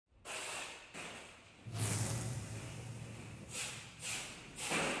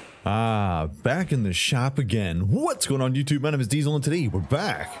Back in the shop again. What's going on, YouTube? My name is Diesel, and today we're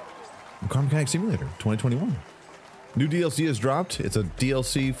back on Car Mechanic Simulator 2021. New DLC has dropped. It's a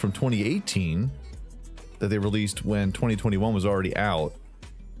DLC from 2018 that they released when 2021 was already out.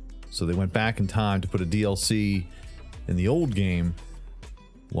 So they went back in time to put a DLC in the old game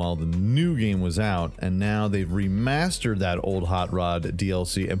while the new game was out, and now they've remastered that old Hot Rod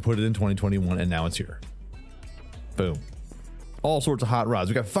DLC and put it in 2021, and now it's here. Boom. All sorts of hot rods.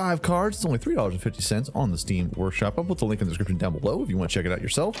 We got 5 cards. It's only $3.50 on the Steam Workshop. I'll put the link in the description down below if you want to check it out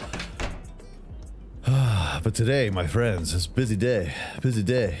yourself. But today, my friends, it's a busy day. Busy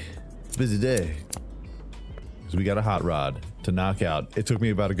day. Busy day. Because we got a hot rod to knock out. It took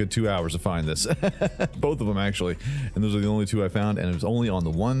me about a good 2 hours to find this. Both of them, actually. And those are the only 2 I found. And it was only on the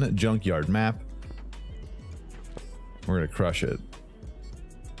one junkyard map. We're going to crush it.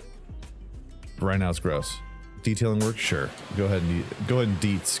 But right now, it's gross. Detailing work, sure. Go ahead and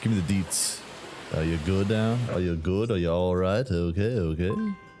deets. Give me the deets. Are you good now? Are you good? Are you all right? Okay, okay.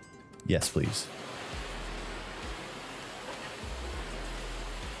 Yes, please.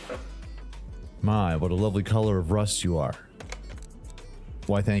 My, what a lovely color of rust you are.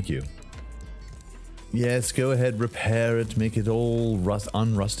 Why, thank you. Yes, go ahead, repair it, make it all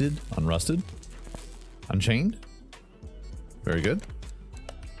unrusted, unchained. Very good.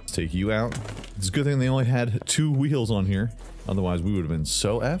 Let's take you out. It's a good thing they only had 2 wheels on here. Otherwise, we would have been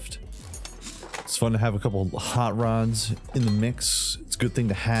so effed. It's fun to have a couple hot rods in the mix. It's a good thing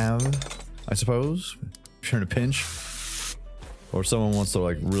to have, I suppose. If you're in a pinch. Or if someone wants to,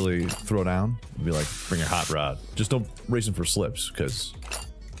 like, really throw down, be like, bring your hot rod. Just don't race them for slips, because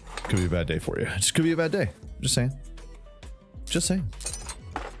it could be a bad day for you. It just could be a bad day. Just saying. Just saying.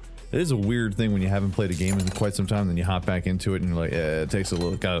 It is a weird thing when you haven't played a game in quite some time, then you hop back into it and you're like, it takes a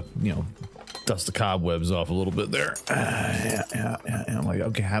little, gotta, you know, dust the cobwebs off a little bit there. Yeah. I'm like,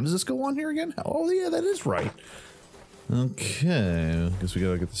 okay, how does this go on here again? Oh, yeah, that is right. Okay, guess we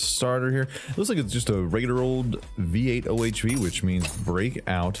gotta get the starter here. It looks like it's just a regular old V8 OHV, which means break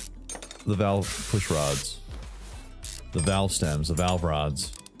out the valve push rods. The valve stems, the valve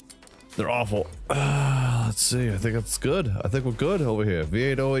rods. They're awful. Let's see. I think that's good. I think we're good over here.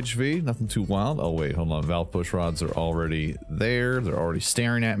 V8 OHV, nothing too wild. Oh wait, hold on. Valve push rods are already there. They're already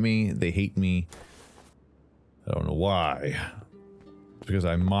staring at me. They hate me. I don't know why. It's because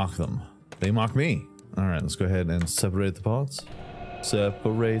I mock them. They mock me. All right, let's go ahead and separate the parts.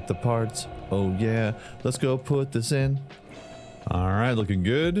 Separate the parts. Oh yeah. Let's go put this in. All right, looking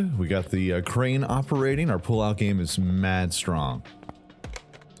good. We got the crane operating. Our pull-out game is mad strong.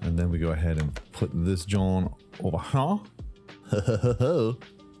 And then we go ahead and put this John over here.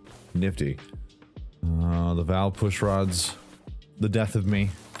 Nifty. The valve push rods. The death of me.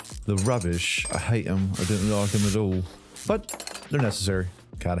 The rubbish. I hate them. I didn't like them at all. But they're necessary.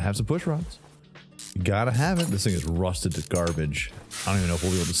 Gotta have some push rods. You gotta have it. This thing is rusted to garbage. I don't even know if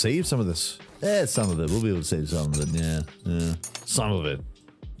we'll be able to save some of this. Some of it. We'll be able to save some of it. Yeah. Some of it.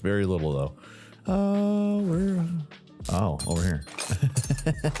 Very little though. Where? Oh, over here.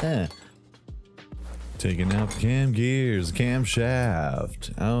 Taking out the cam gears,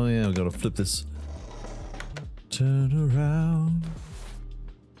 camshaft. Oh yeah, I'm gonna flip this. Turn around.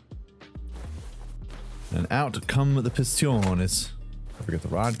 And out come the pistones. I forget the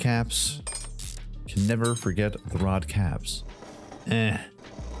rod caps. Can never forget the rod caps.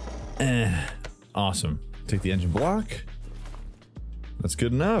 Awesome. Take the engine block. That's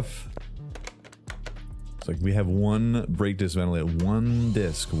good enough. It's like we have one brake disc ventilator, one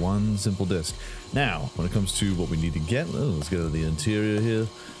disc, one simple disc. Now, when it comes to what we need to get, let's get to the interior here.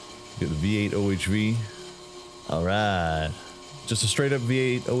 Get the V8 OHV. All right. Just a straight up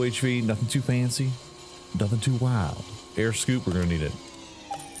V8 OHV, nothing too fancy, nothing too wild. Air scoop, we're gonna need it.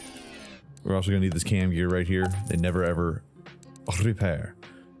 We're also gonna need this cam gear right here. They never ever repair.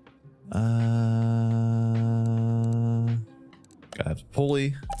 Gotta have the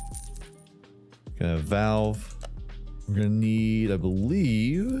pulley. Gonna have valve. We're gonna need, I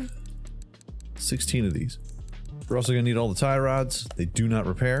believe, 16 of these. We're also gonna need all the tie rods. They do not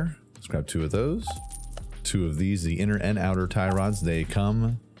repair. Let's grab 2 of those. 2 of these, the inner and outer tie rods. They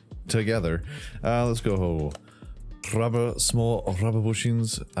come together. Let's go small rubber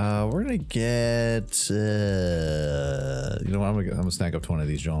bushings. We're gonna get, you know what, I'm gonna snag up 20 of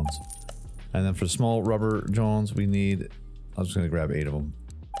these Johns. And then for the small rubber Johns, we need, I'm just gonna grab 8 of them.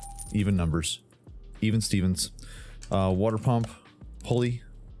 Even numbers. Even Stevens. Water pump, pulley,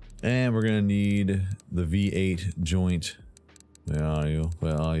 and we're gonna need the V8 joint. Where are you?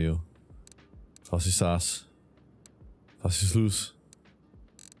 Where are you? Fussy sauce. Fussy loose.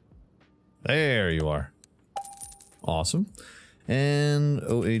 There you are. Awesome. and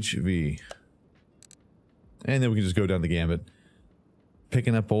OHV. And then we can just go down the gambit,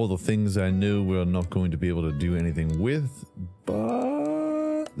 picking up all the things I know we're not going to be able to do anything with.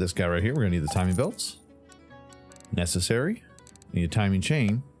 But this guy right here, we're gonna need the timing belts. Necessary. Need a timing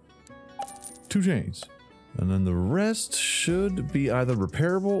chain. 2 chains. And then the rest should be either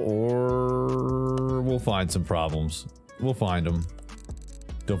repairable or we'll find some problems. We'll find them.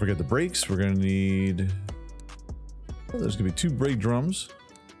 Don't forget the brakes. We're gonna need... well, there's gonna be 2 brake drums.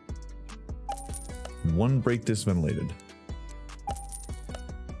 1 brake disc ventilated.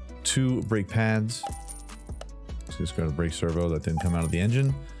 2 brake pads. So just got a brake servo that didn't come out of the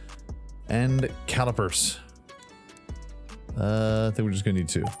engine. And calipers. I think we're just gonna need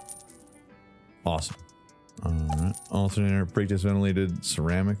 2. Awesome. Alright. Alternator, brake disc ventilated,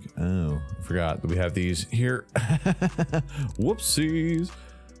 ceramic. Oh, I forgot that we have these here. Whoopsies.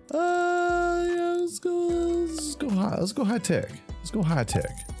 Yeah, let's go high tech. Let's go high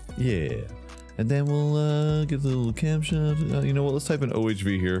tech. Yeah. And then we'll get the little camshaft. You know what? Let's type in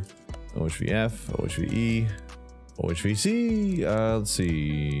OHV here. OHVF, OHVE, OHVC. Let's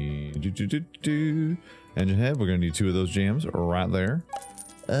see. Engine head. We're gonna need 2 of those jams right there.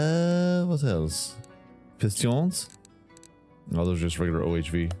 What else? Pistons. Oh, those are just regular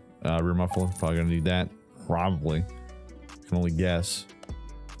OHV. Rear muffler. Probably gonna need that. Probably. Can only guess.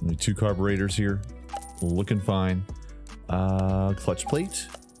 Only 2 carburetors here. Looking fine. Clutch plate.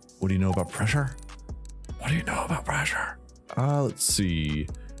 What do you know about pressure? What do you know about pressure? Let's see.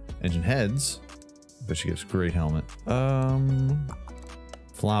 Engine heads. Bet she gets a great helmet.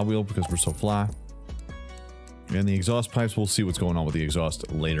 Flywheel because we're so fly. And the exhaust pipes, we'll see what's going on with the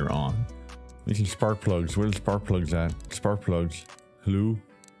exhaust later on. Making spark plugs. Where are the spark plugs at? Spark plugs. Hello?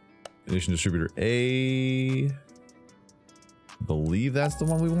 Ignition distributor A. Believe that's the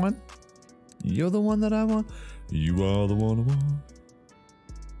one we want. You're the one that I want. You are the one I want.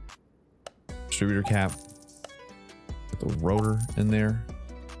 Distributor cap. Got the rotor in there.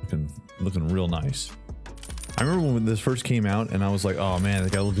 Looking real nice. I remember when this first came out and I was like, oh man, they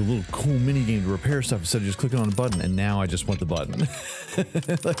got a little cool mini game to repair stuff instead of just clicking on a button, and now I just want the button.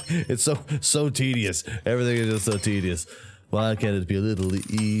 Like, it's so tedious. Everything is just so tedious. Why can't it be a little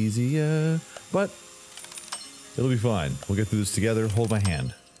easier? But it'll be fine. We'll get through this together. Hold my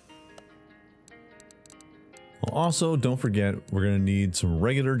hand. Well, also, don't forget, we're gonna need some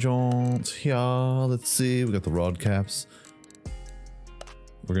regular joints here. Let's see, we got the rod caps.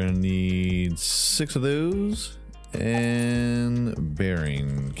 We're gonna need 6 of those and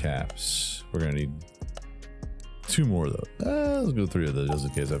bearing caps. We're gonna need 2 more of those. Let's go 3 of those just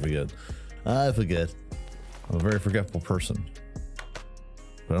in case I forget. I forget. I'm a very forgetful person.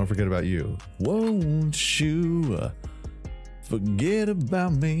 But I don't forget about you. Won't you forget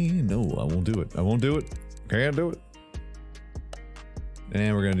about me? No, I won't do it. I won't do it. Can't do it.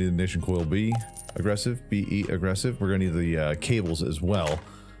 And we're gonna need the ignition coil B. Aggressive, BE aggressive. We're gonna need the cables as well.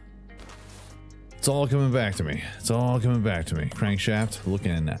 It's all coming back to me. It's all coming back to me. Crankshaft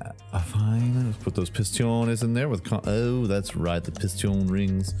looking fine. Let's put those pistones in there with oh, that's right, the piston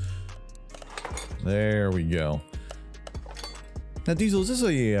rings. There we go. Now, Diesel, is this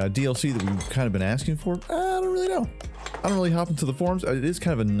a DLC that we've kind of been asking for? I don't really know. I don't really hop into the forums. It is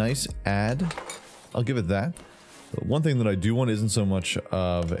kind of a nice ad. I'll give it that. But one thing that I do want isn't so much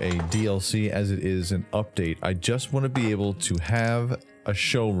of a DLC as it is an update. I just want to be able to have a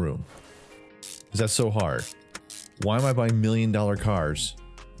showroom. Is that so hard? Why am I buying $1 million cars?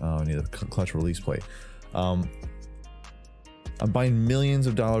 Oh, I need a clutch release plate. I'm buying millions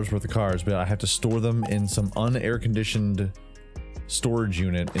of dollars worth of cars, but I have to store them in some un-air conditioned storage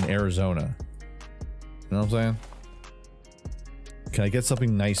unit in Arizona. You know what I'm saying? Can I get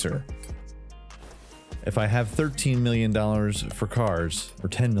something nicer? If I have $13 million for cars, or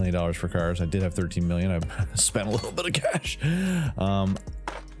 $10 million for cars, I did have $13 million. I spent a little bit of cash.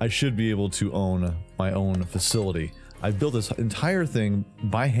 I should be able to own my own facility. I built this entire thing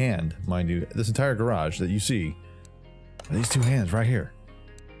by hand, mind you. This entire garage that you see. These 2 hands right here.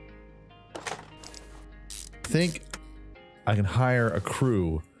 I think I can hire a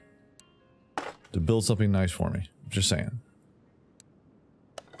crew to build something nice for me. Just saying.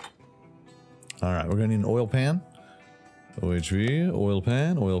 All right, we're gonna need an oil pan. OHV, oil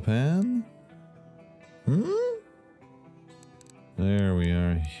pan, oil pan. There we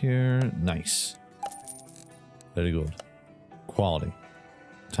are here. Nice. Very good. Quality.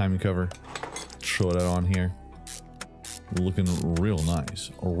 Timing cover. Throw that on here. Looking real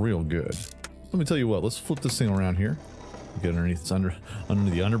nice. Real good. Let me tell you what, let's flip this thing around here. Get underneath, it's under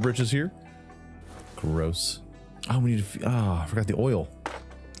the underbridges here. Gross. Oh, we need to, I forgot the oil.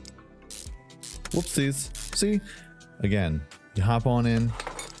 Whoopsies. See? Again, You hop on in.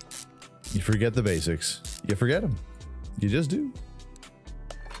 You forget the basics. You forget them. You just do.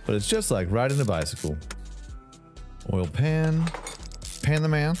 But it's just like riding a bicycle. Oil pan. Pan the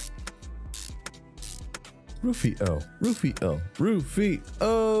man. Rufio. Rufio. Rufio.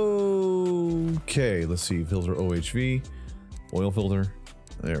 Okay, let's see. Filter OHV. Oil filter.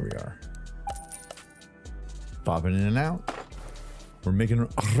 There we are. Popping in and out. We're making a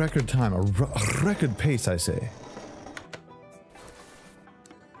record time. A record pace, I say.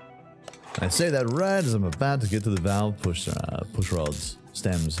 I say that right as I'm about to get to the valve push rods,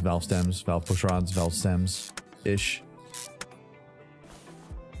 stems, valve push rods, valve stems, ish.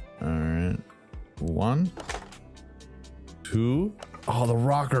 All right, 1, 2. Oh, the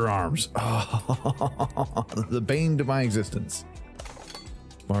rocker arms. Oh, the bane to my existence.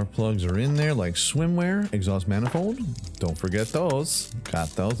 Spark plugs are in there like swimwear. Exhaust manifold. Don't forget those. Got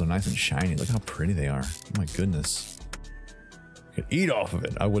those. They're nice and shiny. Look how pretty they are. Oh my goodness. You could eat off of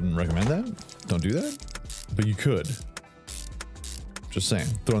it. I wouldn't recommend that. Don't do that. But you could. Just saying.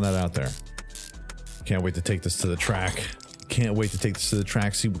 Throwing that out there. Can't wait to take this to the track. Can't wait to take this to the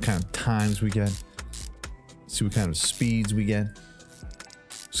track. See what kind of times we get. See what kind of speeds we get.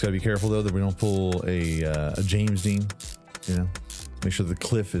 Just gotta be careful though that we don't pull a James Dean. You know? Make sure the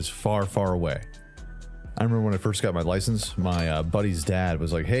cliff is far, far away. I remember when I first got my license, my buddy's dad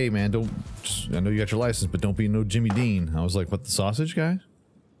was like, hey man, I know you got your license, but don't be no Jimmy Dean. I was like, what, the sausage guy?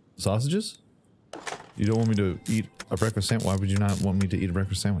 Sausages? You don't want me to eat a breakfast sandwich? Why would you not want me to eat a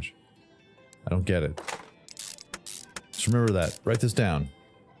breakfast sandwich? I don't get it. Just remember that. Write this down.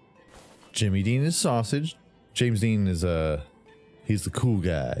 Jimmy Dean is sausage. James Dean is, he's the cool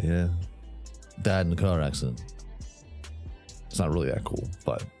guy, yeah. Died in a car accident. It's not really that cool,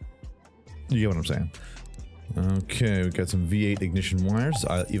 but you get what I'm saying. Okay, we've got some V8 ignition wires.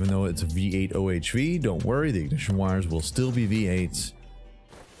 Even though it's a V8 OHV, don't worry, the ignition wires will still be V8s.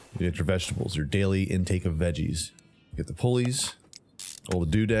 You get your vegetables, your daily intake of veggies. You get the pulleys, all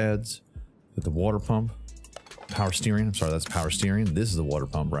the doodads, get the water pump, power steering. I'm sorry, that's power steering. This is the water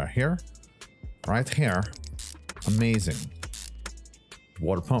pump right here. Right here. Amazing.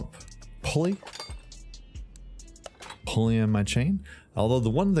 Water pump pulley. Pulley on my chain. Although the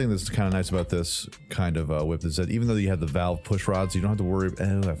one thing that's kind of nice about this kind of whip is that even though you have the valve push rods, you don't have to worry.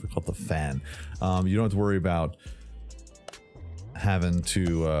 Oh, I forgot the fan. You don't have to worry about having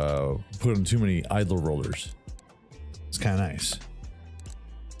to put in too many idler rollers. It's kind of nice.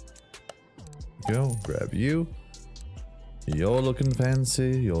 Go grab you. You're looking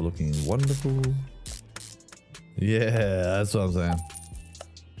fancy. You're looking wonderful. Yeah, that's what I'm saying.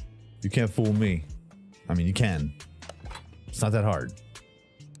 You can't fool me. I mean, you can. It's not that hard.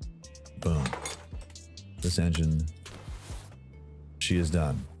 Boom. This engine, she is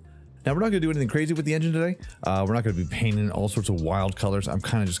done. Now, we're not going to do anything crazy with the engine today. We're not going to be painting all sorts of wild colors. I'm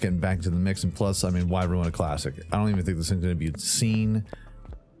kind of just getting back to the mix. And plus, I mean, why ruin a classic? I don't even think this thing's going to be seen.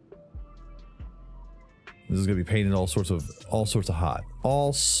 This is going to be painted all sorts of hot.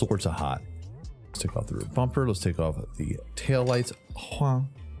 All sorts of hot. Let's take off the rear bumper. Let's take off the tail lights.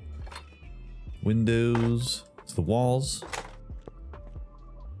 Windows. It's the walls.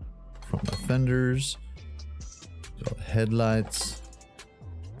 Front fenders. Got headlights.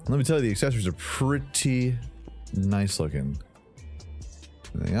 Let me tell you, the accessories are pretty nice looking.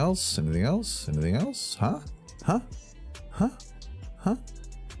 Anything else? Anything else? Anything else? Huh? Huh? Huh? Huh?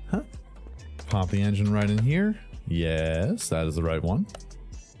 Huh? Pop the engine right in here. Yes, that is the right one.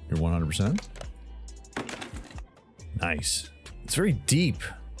 You're 100%. Nice. It's very deep.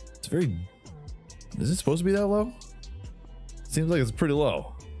 It's very... Is it supposed to be that low? Seems like it's pretty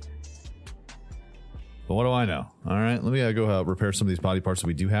low. But what do I know? All right, let me go repair some of these body parts that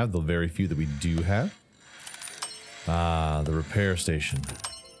we do have. The very few that we do have. Ah, the repair station.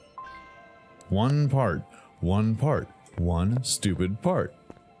 One part. One part. One stupid part.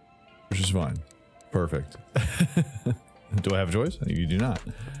 Which is fine. Perfect. Do I have a choice? You do not.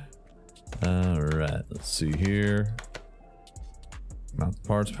 All right, let's see here. Mount the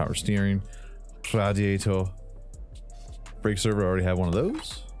parts, power steering, radiator, brake servo. I already have one of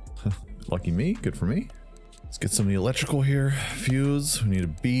those. Lucky me, good for me. Let's get some of the electrical here. Fuse, we need a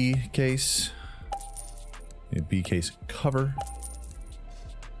B case. Need a B case cover.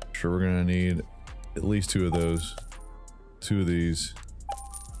 Sure, we're gonna need at least 2 of those. 2 of these.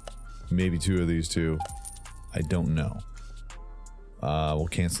 Maybe 2 of these too. I don't know. We'll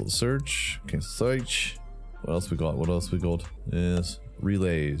cancel the search. Cancel search. What else we got? What else we got? Yes.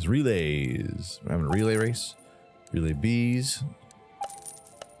 Relays. Relays. We're having a relay race. Relay Bs.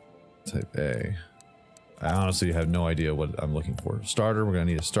 Type A. I honestly have no idea what I'm looking for. Starter. We're going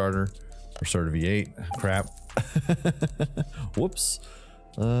to need a starter. Or starter V8. Crap. Whoops.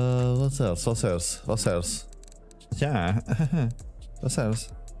 What's else? What's else? What's else? Yeah. What's else?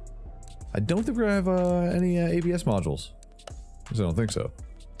 I don't think we're gonna have any ABS modules. Because I don't think so.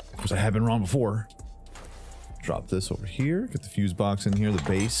 Because I have been wrong before. Drop this over here. Get the fuse box in here. The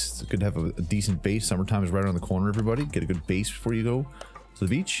base. It's good to have a decent base. Summertime is right around the corner, everybody. Get a good base before you go to the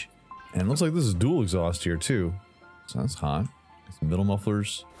beach. And it looks like this is dual exhaust here, too. So that's hot. Get some middle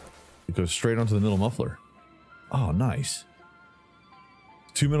mufflers. It goes straight onto the middle muffler. Oh, nice.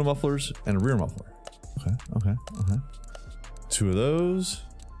 2 middle mufflers and a rear muffler. Okay. 2 of those.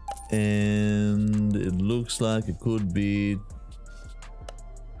 And it looks like it could be...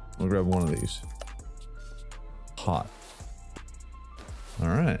 I'll grab one of these. Hot.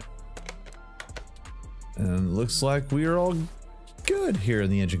 Alright. And it looks like we are all good here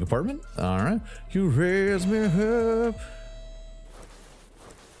in the engine compartment. Alright. You raise me up.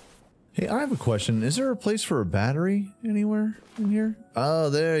 Hey, I have a question. Is there a place for a battery anywhere in here? Oh,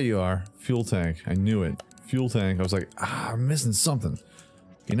 there you are. Fuel tank. I knew it. Fuel tank. I was like, I'm missing something.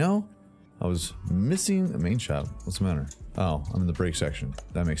 You know? I was missing a main shop. What's the matter? Oh, I'm in the brake section.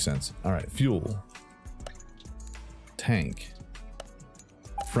 That makes sense. Alright, fuel. Tank.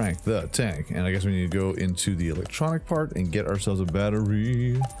 Frank the tank. And I guess we need to go into the electronic part and get ourselves a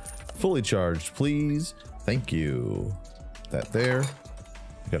battery. Fully charged, please. Thank you. That there.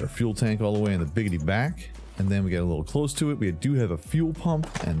 We got our fuel tank all the way in the biggity back. And then we get a little close to it. We do have a fuel pump,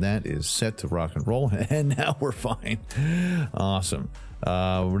 and that is set to rock and roll. And now we're fine. Awesome.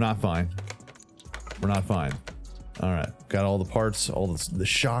 We're not fine. We're not fine. All right. Got all the parts, all the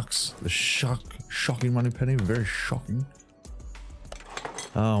shocks, shocking money penny. Very shocking.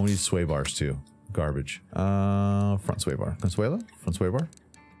 Oh, we need sway bars too. Garbage. Front sway bar. Consuela? Front sway bar?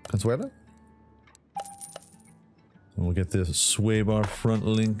 Consuela? And we'll get this sway bar front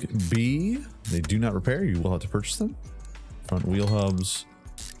link B. They do not repair. You will have to purchase them. Front wheel hubs.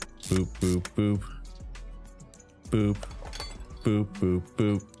 Boop, boop, boop. Boop. Boop, boop,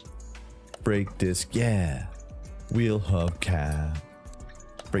 boop. Brake disc. Yeah. Wheel hub cap.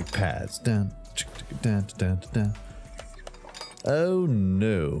 Brake pads. Down. Down, down, down. Oh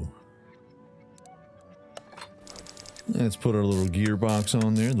no. Let's put our little gearbox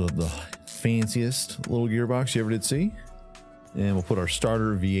on there. The fanciest little gearbox you ever did see. And we'll put our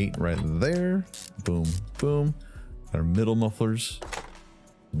starter V8 right there. Boom, boom. Got our middle mufflers,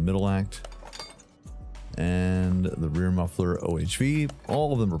 middle act, and the rear muffler OHV.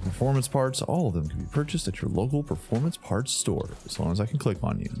 All of them are performance parts. All of them can be purchased at your local performance parts store, as long as I can click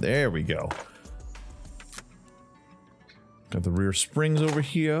on you. There we go. Got the rear springs over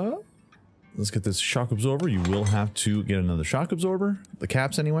here. Let's get this shock absorber. You will have to get another shock absorber. The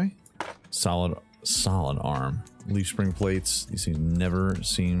caps anyway. Solid arm. Leaf spring plates. These things never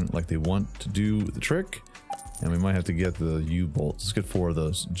seem like they want to do the trick. And we might have to get the U-bolts. Let's get 4 of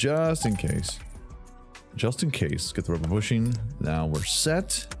those just in case. Just in case. Get the rubber bushing. Now we're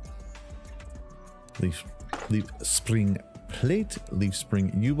set. Leaf spring plate. Leaf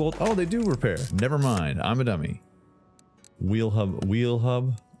spring U-bolt. Oh, they do repair. Never mind. I'm a dummy. Wheel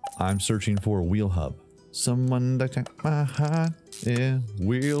hub. I'm searching for a wheel hub. Someone that my heart, yeah,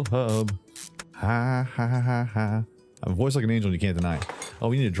 wheel hub. Ha ha ha ha. I have a voice like an angel and you can't deny it. Oh,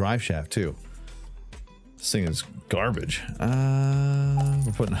 we need a drive shaft too. This thing is garbage. I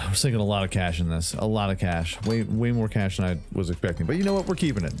was thinking a lot of cash in this. A lot of cash. Way more cash than I was expecting. But you know what? We're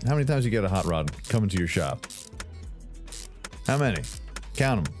keeping it. How many times you get a hot rod coming to your shop? How many?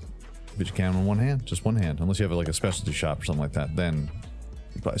 Count them. But you count on one hand. Just one hand. Unless you have like a specialty shop or something like that. Then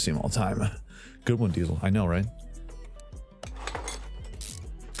you probably see them all the time. Good one, Diesel. I know, right?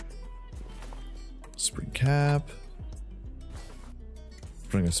 Spring cap.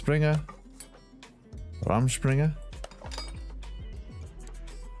 Springer. Ramspringer.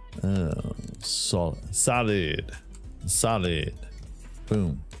 Oh, solid.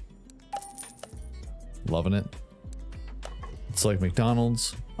 Boom. Loving it. It's like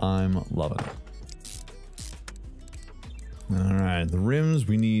McDonald's. I'm loving it. All right, the rims,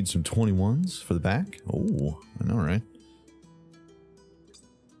 we need some 21s for the back. Oh, I know, right?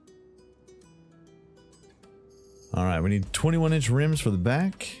 All right, we need 21-inch rims for the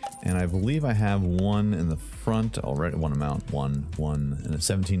back, and I believe I have one in the front already. One amount, one, and a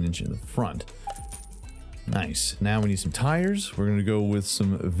 17-inch in the front. Nice. Now we need some tires. We're gonna go with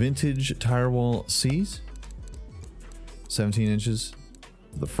some vintage tire wall C's. 17 inches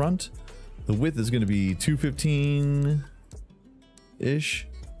for the front. The width is gonna be 215-ish.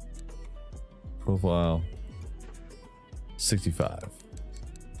 Profile 65.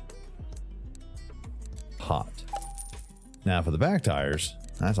 Hot. Now for the back tires,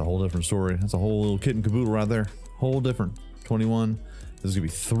 That's a whole different story. That's a whole little kit and caboodle right there. Whole different. 21. This is gonna be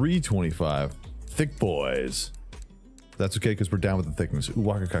 325. Thick boys. That's okay because we're down with the thickness. Ooh,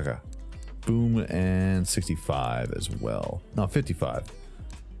 waka kaka. Boom, and 65 as well. No, 55.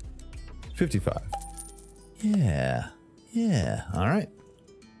 55. Yeah. Yeah. All right.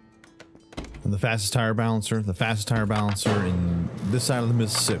 And the fastest tire balancer in this side of the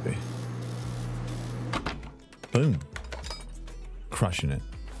Mississippi. Boom. Crushing it.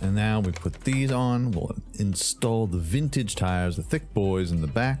 And now we put these on. We'll install the vintage tires, the thick boys in the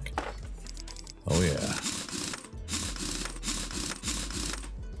back. Oh yeah.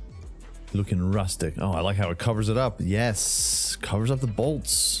 Looking rustic. Oh, I like how it covers it up. Yes. Covers up the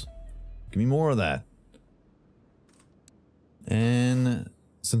bolts. Give me more of that. And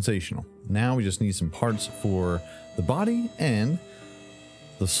sensational. Now we just need some parts for the body and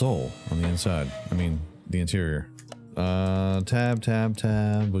the sole on the inside. I mean, the interior. Tab, tab,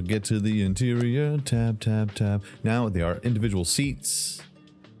 tab. We'll get to the interior. Tab, tab, tab. Now with our individual seats.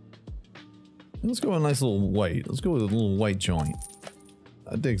 Let's go with a nice little white. Let's go with a little white joint.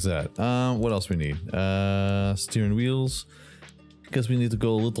 I digs that. What else we need? Steering wheels. Guess we need to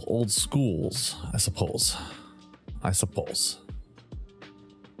go a little old schools, I suppose.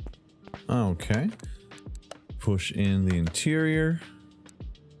 Okay. Push in the interior.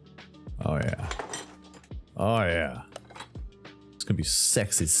 Oh yeah. Oh yeah. It's gonna be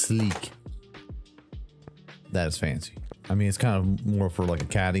sexy sleek. That is fancy. I mean, it's kind of more for like a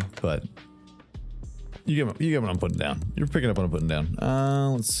caddy, but you get what I'm putting down. You're picking up what I'm putting down.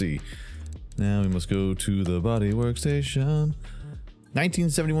 Let's see. Now we must go to the body workstation.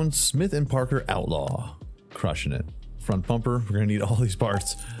 1971 Smith & Parker Outlaw. Crushing it. Front bumper. We're gonna need all these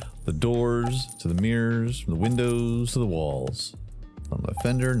parts. The doors to the mirrors, from the windows to the walls. Front left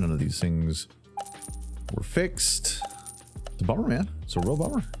fender. None of these things were fixed. It's a bummer, man. It's a real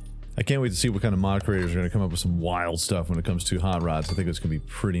bummer. I can't wait to see what kind of mod creators are going to come up with some wild stuff when it comes to hot rods. I think it's going to be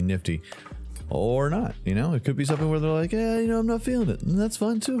pretty nifty. Or not, you know? It could be something where they're like, yeah, you know, I'm not feeling it. And that's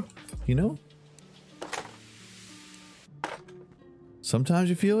fine too, you know? Sometimes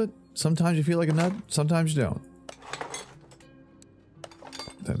you feel it. Sometimes you feel like a nut. Sometimes you don't.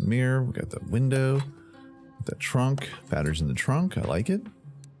 That mirror. We got the window. The trunk. Batteries in the trunk. I like it.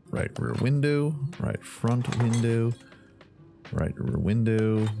 Right rear window. Right front window. Right rear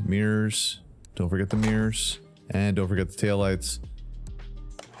window. Mirrors. Don't forget the mirrors. And don't forget the taillights.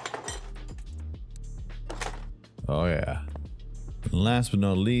 Oh yeah. And last but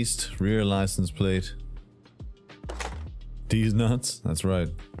not least, rear license plate. These nuts. That's right.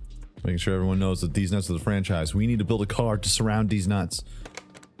 Making sure everyone knows that these nuts are the franchise. We need to build a car to surround these nuts.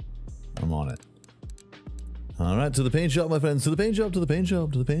 I'm on it. All right, to the paint shop, my friends. To the paint shop, to the paint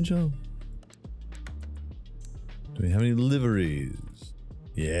shop, to the paint shop. Do we have any liveries?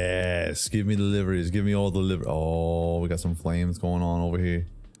 Yes, give me the liveries. Give me all the liveries. Oh, we got some flames going on over here.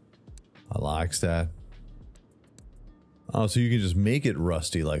 I like that. Oh, so you can just make it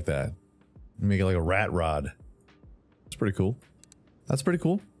rusty like that. Make it like a rat rod. That's pretty cool. That's pretty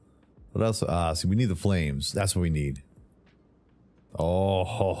cool. What else? Ah, see, we need the flames. That's what we need. Oh,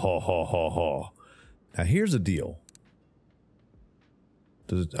 ho, ho, ho, ho, ho. Now, here's the deal.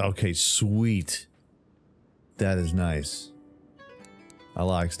 Okay, sweet. That is nice. I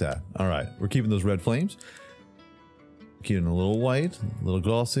like that. All right, we're keeping those red flames. Keeping a little white, a little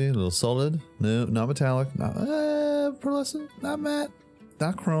glossy, a little solid. No, not metallic. Not pearlescent. Not matte.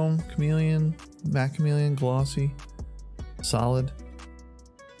 Not chrome. Chameleon. Matte chameleon. Glossy. Solid.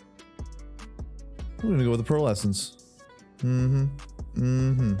 We're gonna go with the pearlescence. Mm-hmm.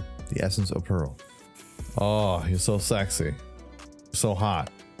 Mm-hmm. The essence of pearl. Oh, you're so sexy. You're so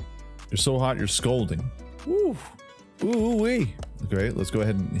hot. You're so hot, you're scolding. Woo. Ooh-wee. Okay, let's go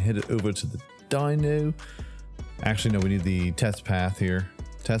ahead and head it over to the dyno. Actually, no, we need the test path here.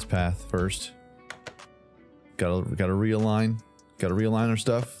 Test path first. Gotta realign. Gotta realign our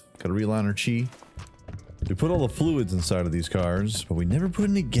stuff. Gotta realign our chi. We put all the fluids inside of these cars, but we never put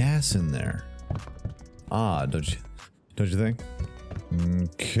any gas in there. Ah, don't you think?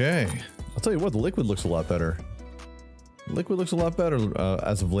 Okay. I'll tell you what, the liquid looks a lot better. Liquid looks a lot better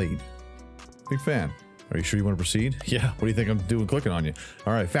as of late. Big fan. Are you sure you want to proceed? Yeah, what do you think I'm doing clicking on you?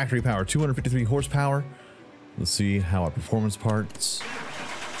 All right, factory power, 253 horsepower. Let's see how our performance parts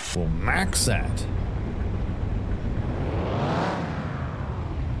will max that.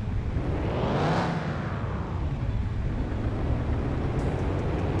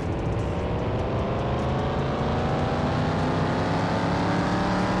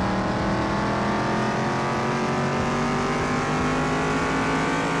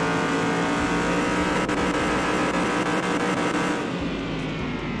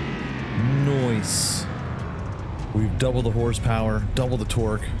 Nice. We've doubled the horsepower, double the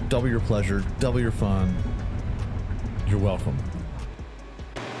torque, double your pleasure, double your fun. You're welcome.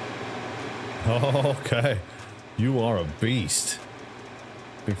 Okay. You are a beast.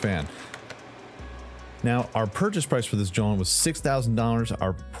 Big fan. Now, our purchase price for this John was $6,000.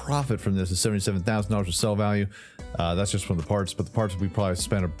 Our profit from this is $77,000 for sell value. That's just from the parts, but the parts we probably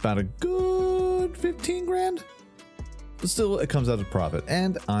spent about a good 15 grand. But still, it comes out as profit,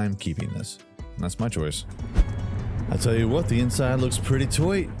 and I'm keeping this. And that's my choice. I'll tell you what, the inside looks pretty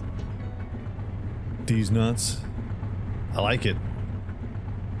tight. These nuts. I like it.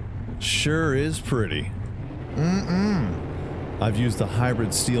 Sure is pretty. I've used the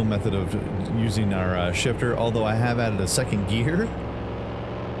hybrid steel method of using our shifter, although I have added a second gear.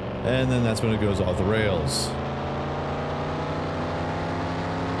 And then that's when it goes off the rails.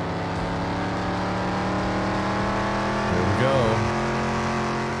 Here we go.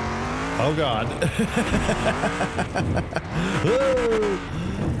 Oh God.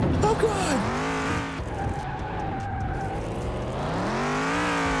 Oh God.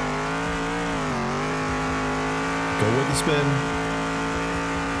 Go with the spin.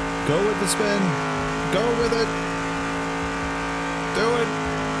 Go with the spin. Go with it. Do it.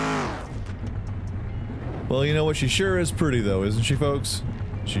 Well, you know what? She sure is pretty, though, isn't she, folks?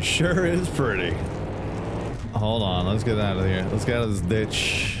 She sure is pretty. Hold on. Let's get out of here. Let's get out of this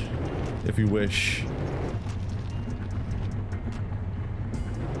ditch, if you wish.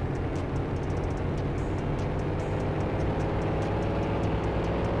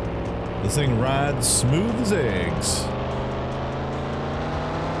 This thing rides smooth as eggs.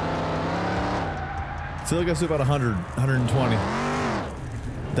 Still gets to about 100, 120.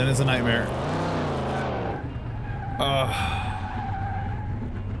 Then it's a nightmare.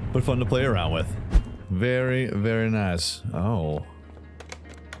 But fun to play around with. Very, very nice. Oh.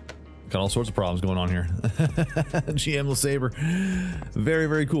 Got all sorts of problems going on here. GM LeSabre. Very,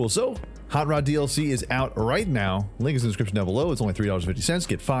 very cool. So, Hot Rod DLC is out right now. Link is in the description down below. It's only $3.50.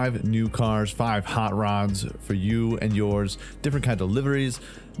 Get 5 new cars, 5 hot rods for you and yours. Different kinds of liveries.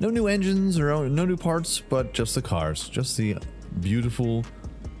 No new engines or no new parts, but just the cars. Just the beautiful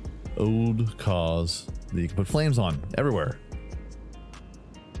old cars that you can put flames on everywhere.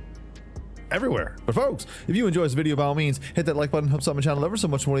 Everywhere. But folks, if you enjoy this video, by all means, hit that like button, helps out my channel ever so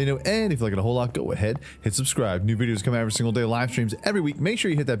much more, you know. And if you like it a whole lot, go ahead, hit subscribe. New videos come out every single day, live streams every week. Make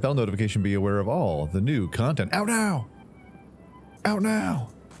sure you hit that bell notification, be aware of all the new content. Out now! Out now!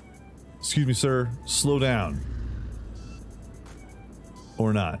 Excuse me, sir. Slow down.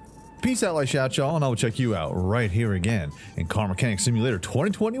 Or not. Peace out, like shout, y'all, and I will check you out right here again in Car Mechanic Simulator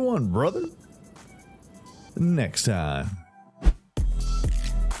 2021, brother. Next time.